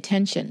merely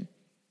attention.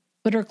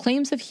 But her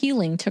claims of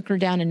healing took her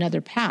down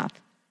another path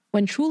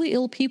when truly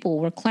ill people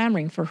were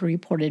clamoring for her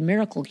reported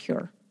miracle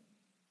cure.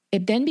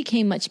 It then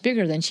became much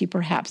bigger than she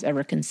perhaps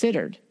ever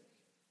considered.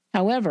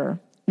 However,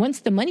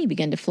 once the money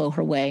began to flow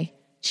her way,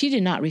 she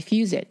did not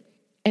refuse it,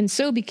 and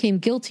so became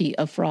guilty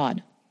of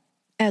fraud.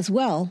 As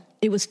well,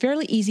 it was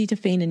fairly easy to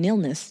feign an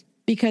illness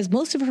because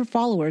most of her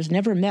followers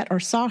never met or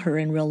saw her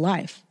in real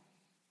life.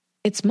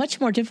 It's much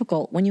more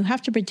difficult when you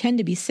have to pretend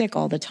to be sick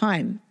all the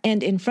time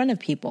and in front of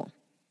people.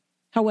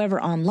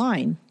 However,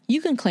 online,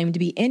 you can claim to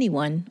be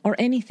anyone or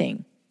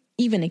anything,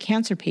 even a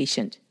cancer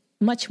patient,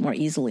 much more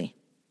easily.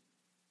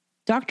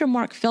 Dr.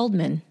 Mark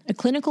Feldman, a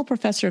clinical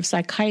professor of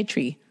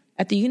psychiatry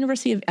at the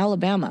University of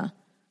Alabama,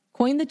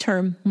 coined the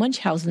term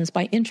Munchausen's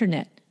by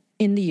internet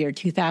in the year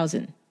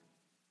 2000.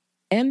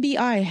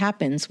 MBI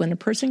happens when a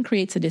person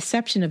creates a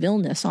deception of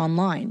illness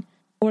online,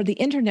 or the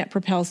internet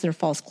propels their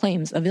false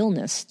claims of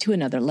illness to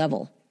another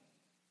level.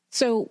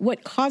 So,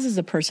 what causes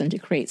a person to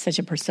create such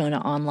a persona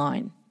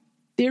online?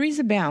 Theories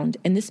abound,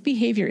 and this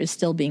behavior is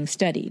still being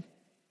studied.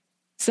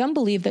 Some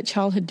believe that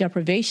childhood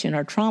deprivation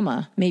or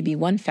trauma may be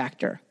one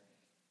factor.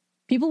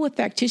 People with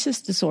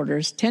factitious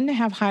disorders tend to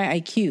have high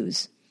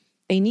IQs.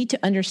 They need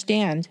to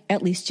understand,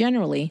 at least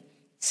generally,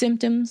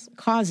 symptoms,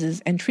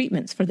 causes, and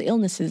treatments for the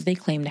illnesses they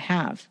claim to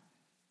have.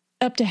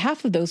 Up to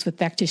half of those with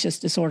factitious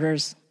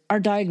disorders are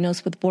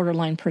diagnosed with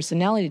borderline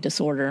personality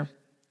disorder,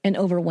 and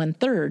over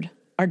 1/3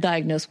 are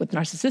diagnosed with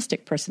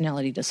narcissistic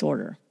personality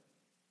disorder.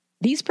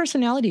 These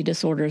personality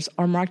disorders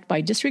are marked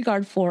by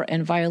disregard for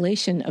and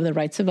violation of the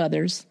rights of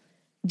others,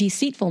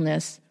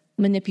 deceitfulness,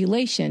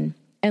 manipulation,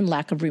 and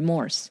lack of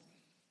remorse.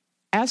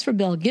 As for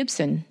Belle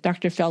Gibson,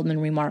 Dr.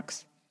 Feldman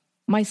remarks,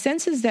 "My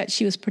sense is that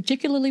she was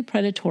particularly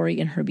predatory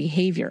in her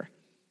behavior.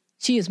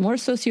 She is more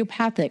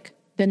sociopathic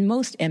than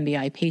most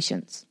MBI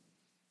patients."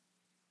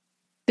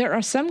 There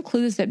are some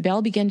clues that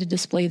Belle began to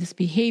display this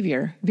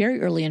behavior very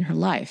early in her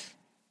life.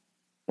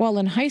 While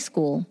in high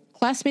school,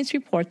 classmates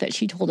report that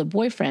she told a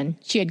boyfriend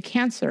she had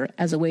cancer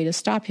as a way to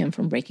stop him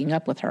from breaking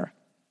up with her.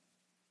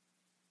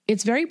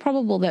 It's very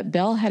probable that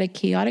Belle had a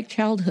chaotic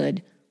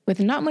childhood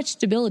with not much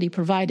stability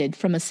provided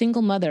from a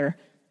single mother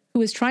who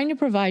was trying to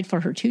provide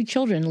for her 2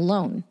 children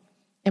alone,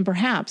 and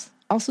perhaps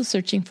also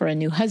searching for a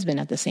new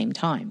husband at the same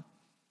time.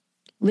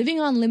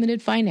 Living on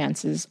limited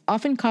finances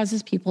often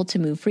causes people to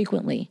move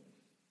frequently,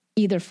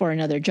 either for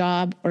another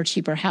job or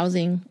cheaper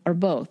housing or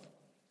both.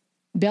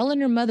 Belle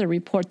and her mother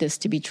report this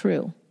to be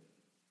true.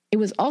 It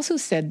was also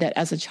said that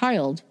as a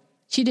child,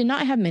 she did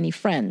not have many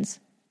friends,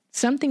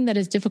 something that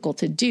is difficult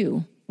to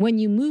do when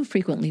you move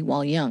frequently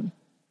while young.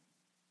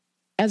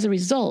 As a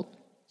result,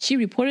 she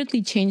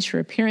reportedly changed her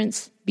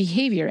appearance,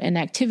 behavior, and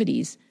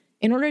activities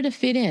in order to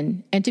fit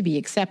in and to be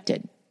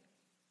accepted.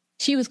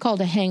 She was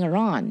called a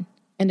hanger-on,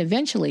 and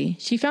eventually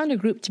she found a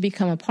group to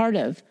become a part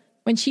of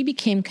when she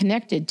became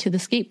connected to the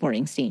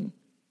skateboarding scene.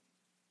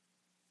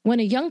 When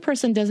a young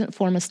person doesn't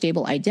form a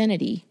stable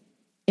identity,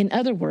 in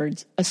other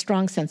words, a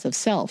strong sense of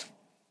self,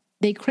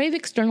 they crave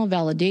external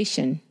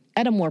validation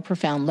at a more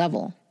profound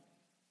level.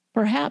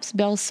 Perhaps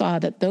Belle saw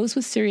that those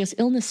with serious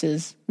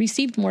illnesses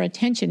received more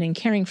attention and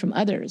caring from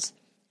others,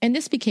 and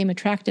this became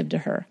attractive to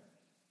her.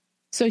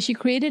 So she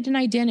created an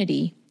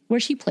identity where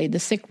she played the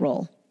sick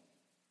role.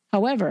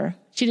 However,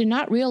 she did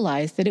not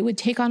realize that it would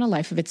take on a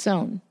life of its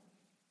own,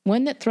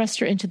 one that thrust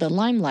her into the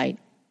limelight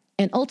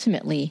and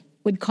ultimately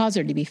would cause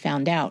her to be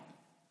found out.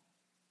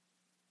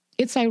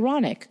 It's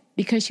ironic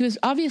because she was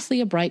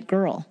obviously a bright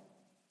girl.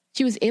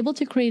 She was able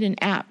to create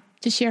an app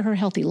to share her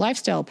healthy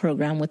lifestyle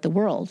program with the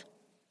world.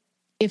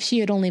 If she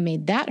had only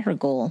made that her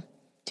goal,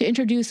 to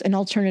introduce an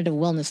alternative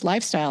wellness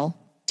lifestyle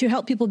to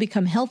help people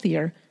become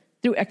healthier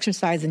through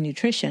exercise and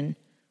nutrition,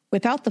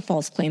 without the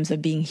false claims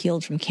of being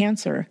healed from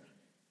cancer,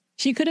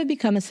 she could have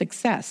become a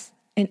success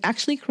and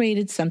actually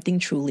created something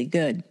truly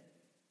good.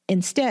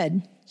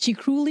 Instead, she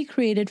cruelly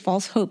created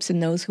false hopes in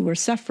those who were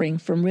suffering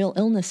from real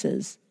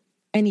illnesses,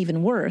 and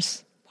even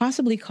worse,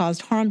 possibly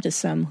caused harm to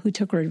some who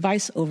took her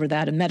advice over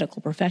that of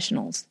medical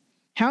professionals.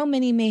 How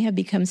many may have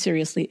become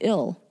seriously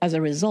ill as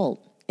a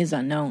result is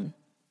unknown.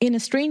 In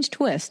a strange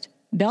twist,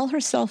 Belle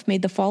herself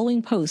made the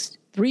following post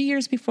 3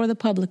 years before the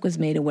public was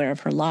made aware of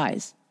her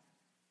lies.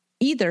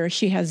 Either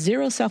she has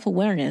zero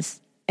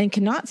self-awareness and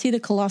cannot see the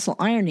colossal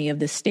irony of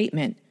this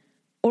statement,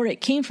 or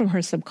it came from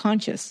her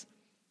subconscious,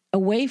 a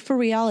way for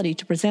reality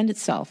to present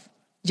itself,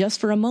 just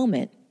for a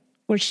moment,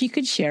 where she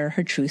could share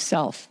her true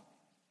self.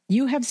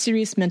 "You have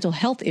serious mental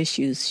health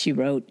issues," she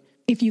wrote.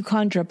 "If you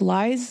conjure up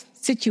lies,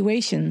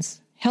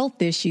 situations,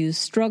 health issues,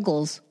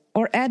 struggles,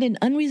 or add in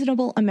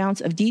unreasonable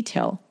amounts of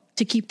detail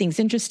to keep things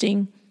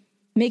interesting,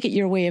 make it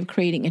your way of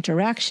creating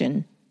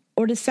interaction,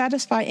 or to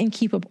satisfy and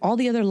keep up all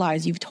the other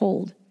lies you've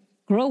told,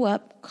 grow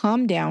up,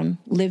 calm down,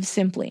 live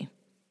simply."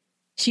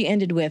 She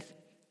ended with,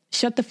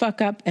 "Shut the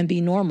fuck up and be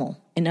normal,"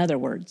 in other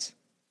words.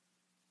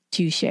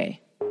 Touché.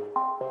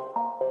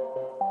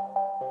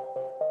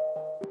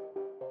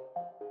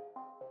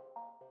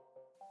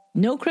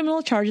 No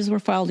criminal charges were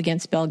filed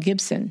against Belle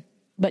Gibson,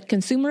 but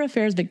Consumer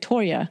Affairs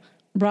Victoria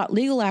brought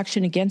legal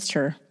action against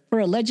her for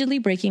allegedly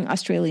breaking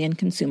Australian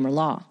consumer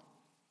law.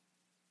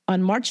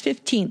 On March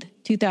 15,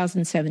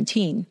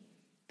 2017,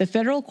 the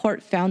federal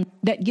court found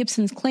that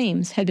Gibson's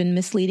claims had been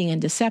misleading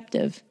and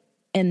deceptive,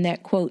 and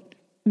that, quote,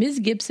 Ms.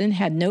 Gibson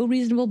had no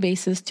reasonable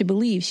basis to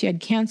believe she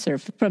had cancer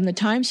from the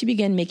time she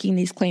began making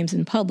these claims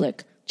in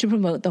public to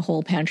promote the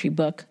Whole Pantry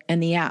book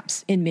and the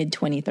apps in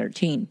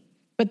mid-2013.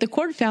 But the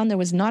court found there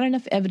was not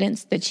enough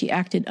evidence that she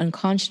acted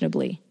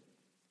unconscionably.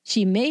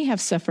 She may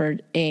have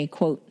suffered a,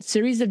 quote,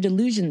 series of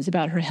delusions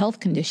about her health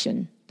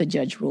condition, the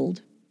judge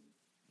ruled.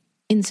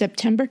 In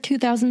September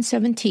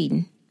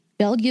 2017,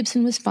 Belle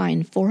Gibson was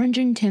fined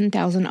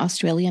 410,000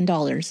 Australian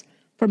dollars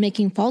for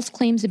making false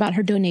claims about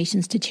her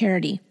donations to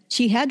charity.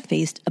 She had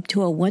faced up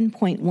to a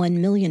 $1.1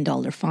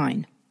 million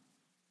fine.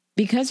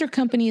 Because her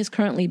company is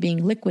currently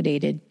being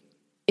liquidated,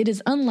 it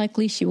is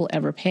unlikely she will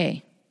ever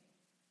pay.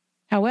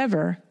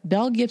 However,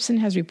 Belle Gibson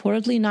has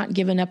reportedly not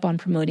given up on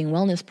promoting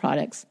wellness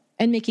products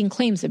and making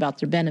claims about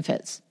their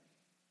benefits.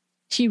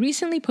 She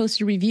recently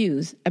posted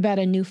reviews about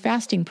a new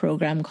fasting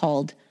program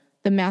called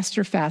the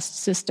Master Fast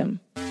System,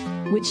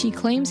 which she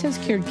claims has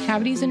cured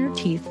cavities in her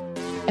teeth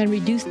and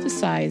reduced the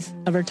size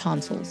of her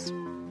tonsils.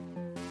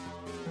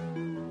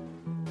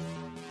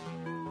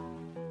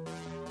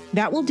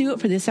 That will do it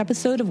for this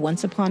episode of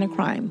Once Upon a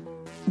Crime.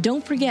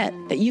 Don't forget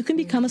that you can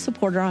become a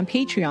supporter on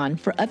Patreon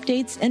for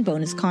updates and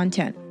bonus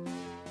content.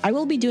 I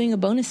will be doing a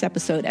bonus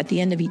episode at the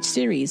end of each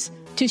series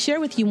to share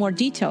with you more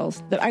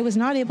details that I was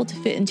not able to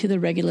fit into the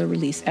regular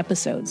release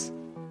episodes.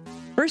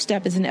 First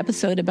up is an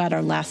episode about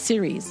our last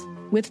series,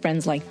 With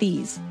Friends Like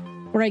These,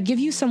 where I give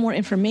you some more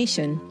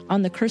information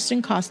on the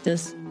Kirsten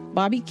Costas,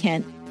 Bobby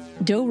Kent,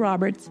 Doe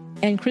Roberts,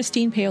 and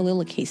Christine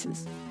Paolilla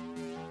cases.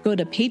 Go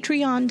to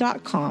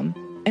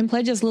patreon.com and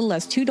pledge as little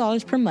as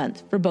 $2 per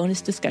month for bonus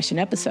discussion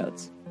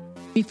episodes.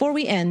 Before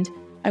we end,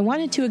 I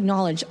wanted to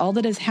acknowledge all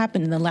that has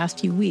happened in the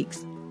last few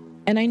weeks,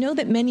 and I know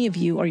that many of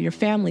you or your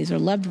families or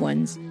loved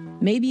ones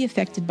may be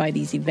affected by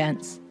these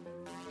events.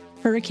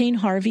 Hurricane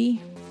Harvey,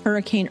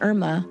 Hurricane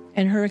Irma,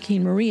 and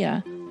Hurricane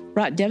Maria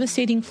brought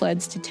devastating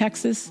floods to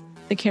Texas,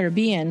 the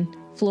Caribbean,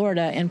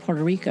 Florida, and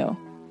Puerto Rico.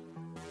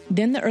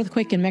 Then the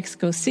earthquake in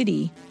Mexico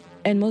City,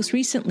 and most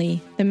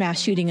recently, the mass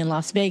shooting in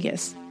Las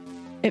Vegas.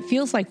 It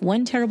feels like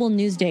one terrible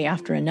news day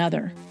after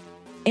another.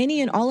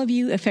 Any and all of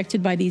you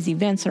affected by these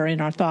events are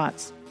in our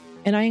thoughts,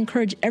 and I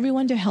encourage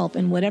everyone to help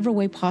in whatever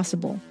way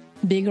possible,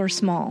 big or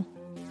small.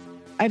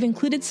 I've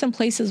included some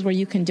places where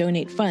you can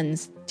donate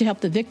funds to help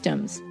the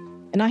victims,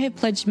 and I have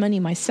pledged money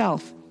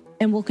myself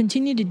and will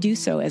continue to do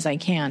so as I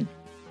can.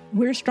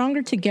 We're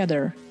stronger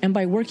together, and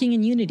by working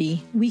in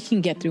unity, we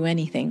can get through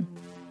anything.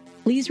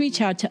 Please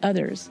reach out to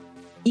others,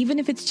 even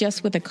if it's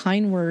just with a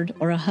kind word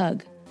or a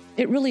hug.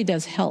 It really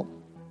does help.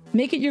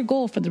 Make it your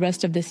goal for the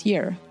rest of this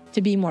year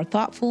to be more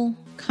thoughtful,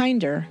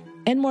 kinder,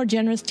 and more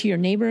generous to your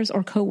neighbors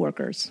or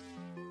coworkers.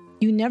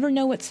 You never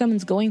know what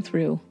someone's going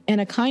through,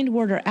 and a kind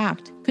word or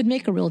act could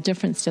make a real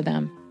difference to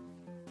them.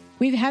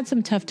 We've had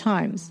some tough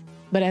times,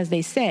 but as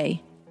they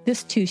say,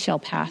 this too shall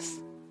pass.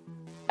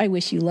 I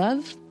wish you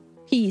love,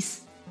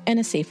 peace, and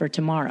a safer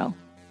tomorrow.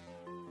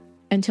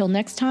 Until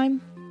next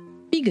time,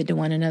 be good to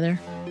one another.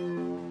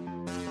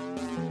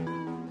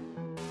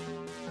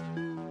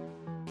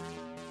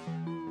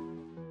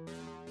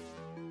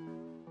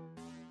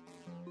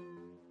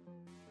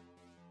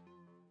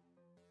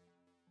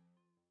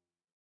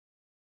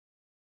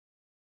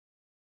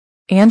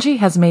 Angie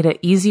has made it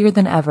easier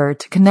than ever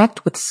to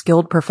connect with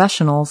skilled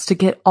professionals to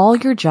get all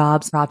your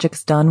jobs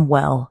projects done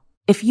well.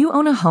 If you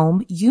own a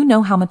home, you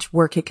know how much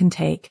work it can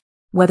take,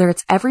 whether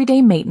it's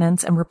everyday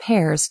maintenance and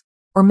repairs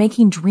or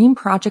making dream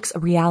projects a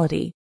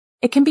reality.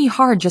 It can be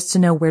hard just to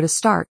know where to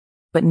start,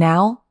 but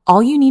now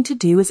all you need to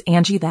do is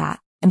Angie that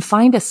and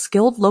find a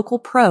skilled local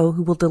pro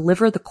who will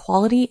deliver the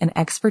quality and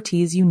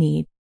expertise you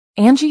need.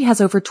 Angie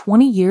has over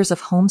 20 years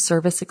of home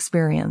service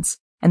experience,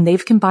 and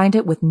they've combined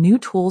it with new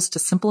tools to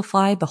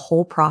simplify the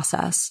whole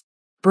process.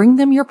 Bring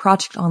them your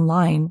project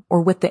online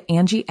or with the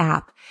Angie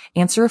app,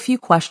 answer a few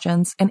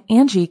questions, and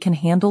Angie can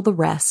handle the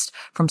rest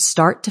from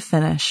start to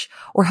finish,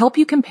 or help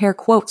you compare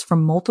quotes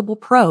from multiple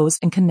pros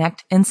and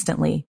connect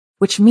instantly,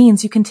 which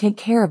means you can take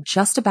care of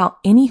just about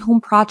any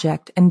home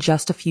project in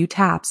just a few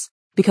taps.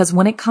 Because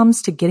when it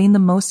comes to getting the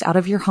most out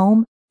of your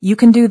home, you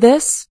can do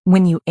this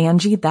when you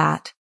Angie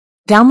that.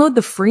 Download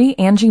the free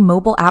Angie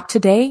mobile app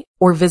today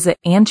or visit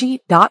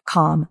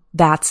Angie.com.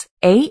 That's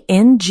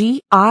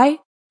ANGI.com.